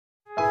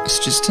It's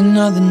just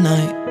another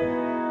night,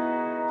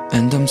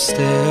 and I'm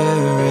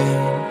staring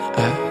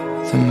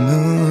at the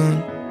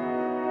moon.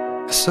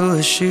 I saw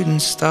a shooting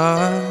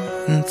star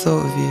and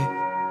thought of you.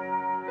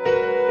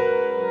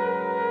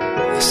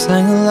 I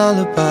sang a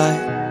lullaby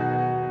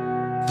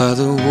by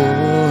the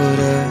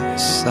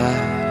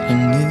waterside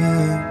and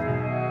knew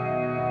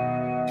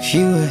if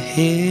you were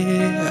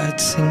here I'd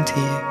sing to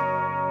you.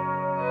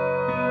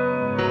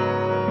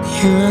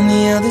 You're on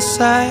the other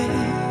side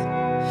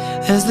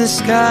as the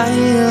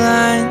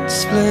skyline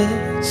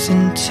splits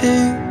in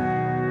two,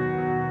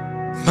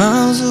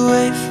 miles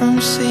away from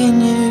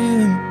seeing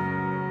you.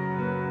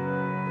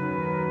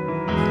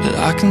 But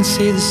I can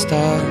see the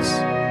stars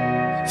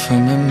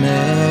from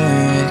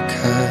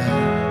America.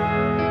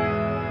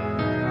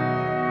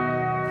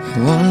 I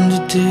wonder,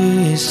 do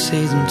you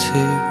see them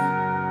too?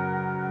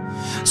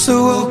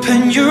 So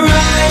open your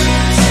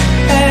eyes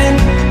and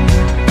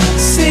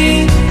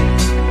see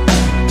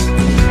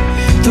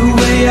the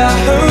way our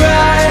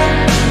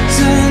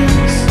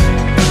horizons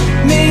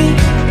meet,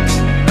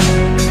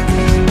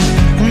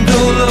 and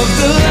all of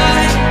the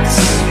lights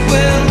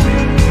will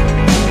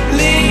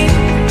lead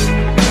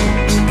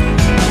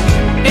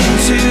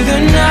into the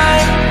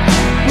night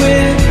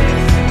with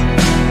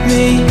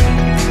me.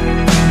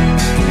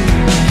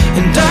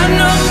 And I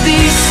know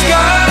these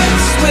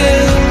scars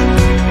will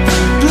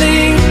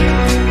bleed,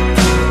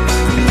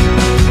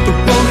 but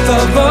both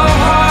of our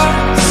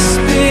hearts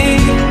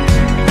bleed.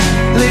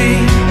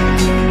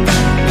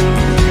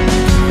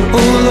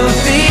 All of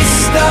these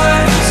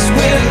stars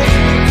will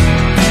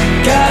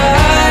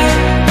guide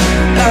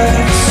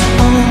us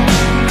home.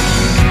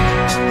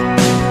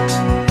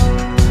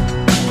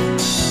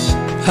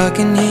 I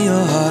can hear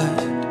your heart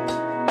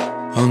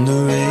on the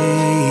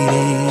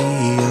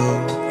radio.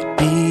 It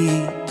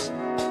beats.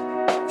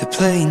 They're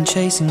playing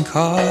chasing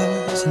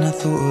cars, and I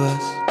thought of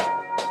us.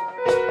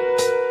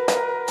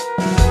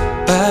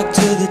 Back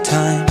to the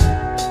time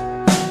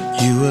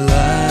you were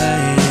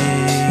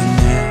lying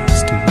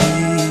next to me.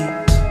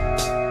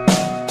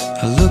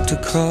 I looked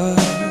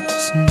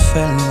across and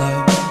fell in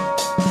love,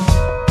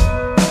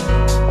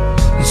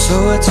 and so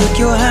I took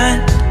your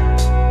hand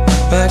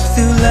back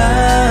through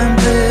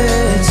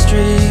lamplit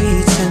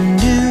streets and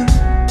knew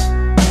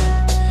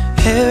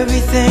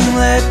everything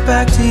led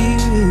back to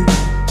you.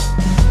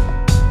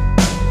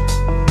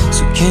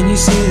 So can you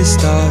see the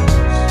stars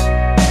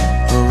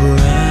over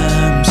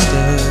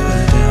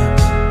Amsterdam?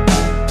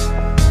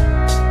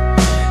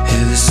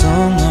 Hear the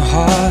song my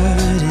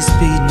heart is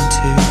beating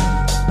to.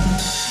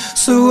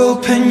 So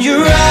open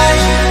your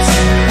eyes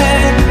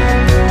and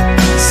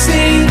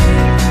see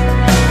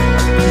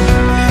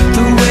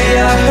the way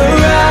our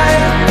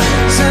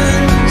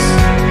horizons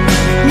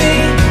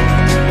meet,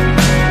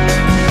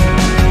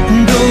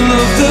 and all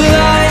of the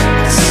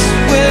lights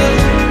will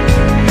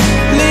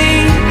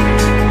lead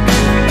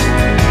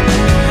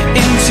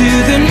into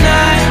the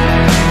night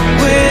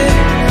with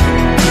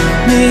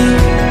me.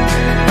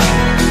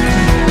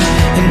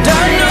 And I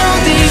know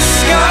these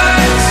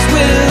scars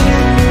will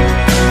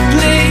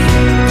bleed,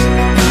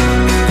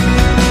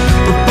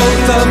 but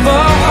both of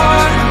our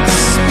hearts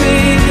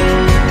bleed.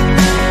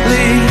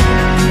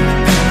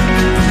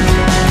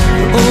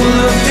 All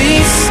of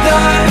these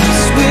stars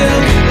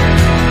will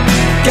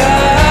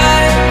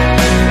guide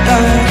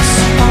us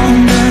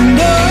on and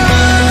on.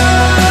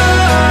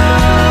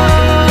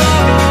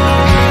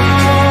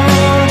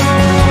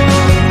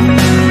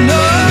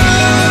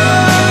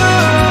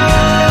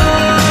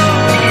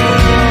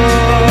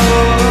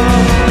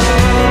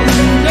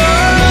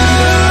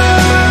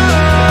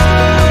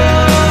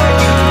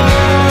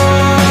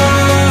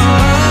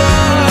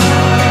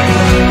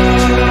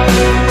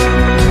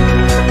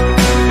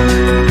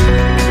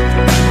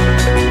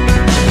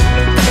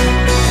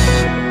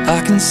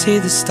 I can see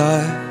the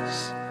stars